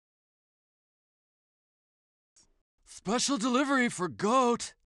Special delivery for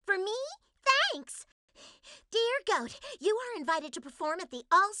Goat. For me? Thanks. Dear Goat, you are invited to perform at the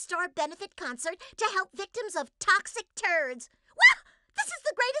All-Star Benefit Concert to help victims of toxic turds. Wow! This is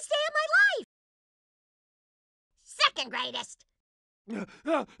the greatest day of my life! Second greatest.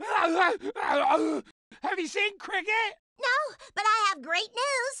 Have you seen cricket? No, but I have great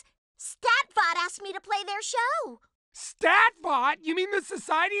news. StatBot asked me to play their show. StatBot? You mean the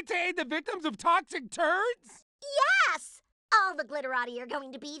Society to Aid the Victims of Toxic Turds? Yes! All the glitterati are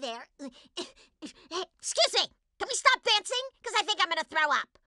going to be there. Excuse me! Can we stop dancing? Because I think I'm going to throw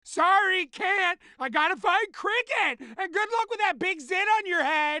up. Sorry, can't. I gotta find cricket. And good luck with that big zit on your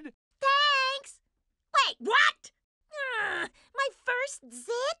head. Thanks. Wait, what? My first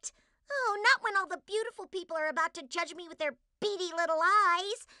zit? Oh, not when all the beautiful people are about to judge me with their beady little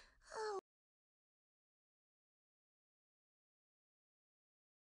eyes. Oh.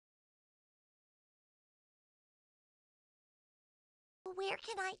 Where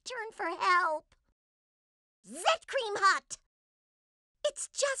can I turn for help? Zit Cream Hut! It's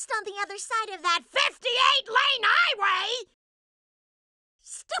just on the other side of that 58-lane highway!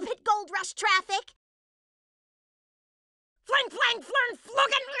 Stupid Gold Rush traffic! Fling, flang, flern,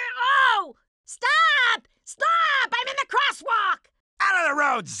 flugen... Oh! Stop! Stop! I'm in the crosswalk! Out of the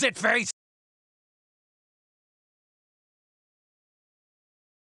road, zitface!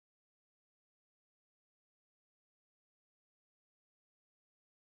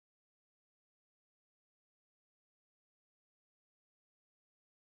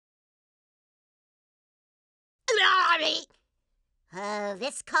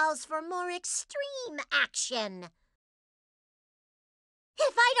 This calls for more extreme action.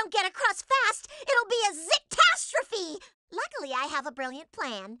 If I don't get across fast, it'll be a zit-tastrophe! Luckily, I have a brilliant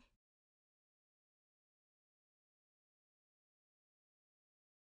plan.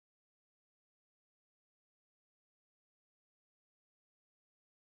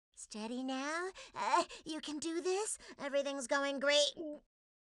 Steady now. You can do this. Everything's going great.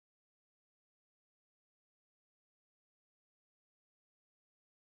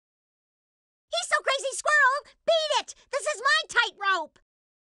 He's so crazy, Squirrel! Beat it! This is my tightrope!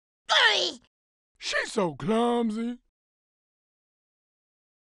 She's so clumsy.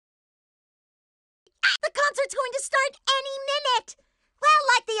 The concert's going to start any minute! Well,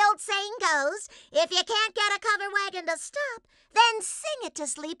 like the old saying goes, if you can't get a covered wagon to stop, then sing it to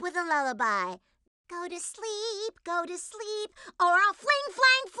sleep with a lullaby. Go to sleep, or I'll fling,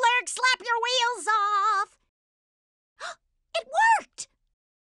 flang, flirg, slap your wheels off! It worked!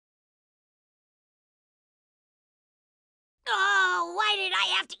 Oh, why did I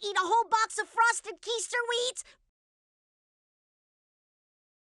have to eat a whole box of frosted keister wheats?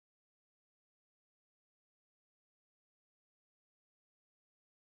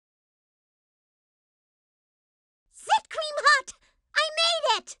 Zit Cream Hut! I made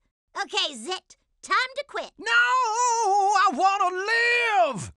it! Okay, Zit, time to quit. No! I want to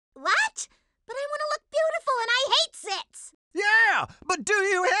live! What? But I want to look beautiful and I hate zits! Yeah, but do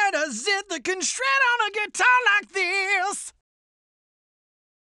you have a zit that can shred on a guitar like this?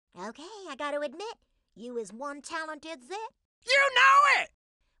 Okay, I gotta admit, you is one talented zit. You know it!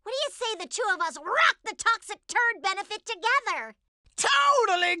 What do you say the two of us rock the toxic turd benefit together?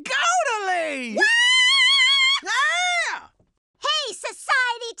 Totally, totally! Yeah! Hey,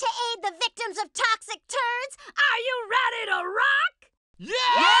 Society to Aid the Victims of Toxic Turds, are you ready to rock? Yeah!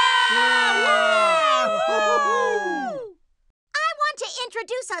 I want to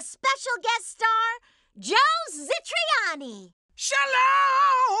introduce a special guest star, Joe Zitriani.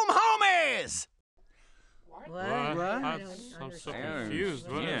 Shalom, homies! What? I'm so confused.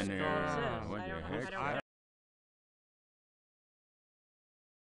 What is going on? What the heck?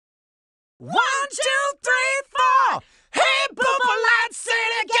 1, 2, 3,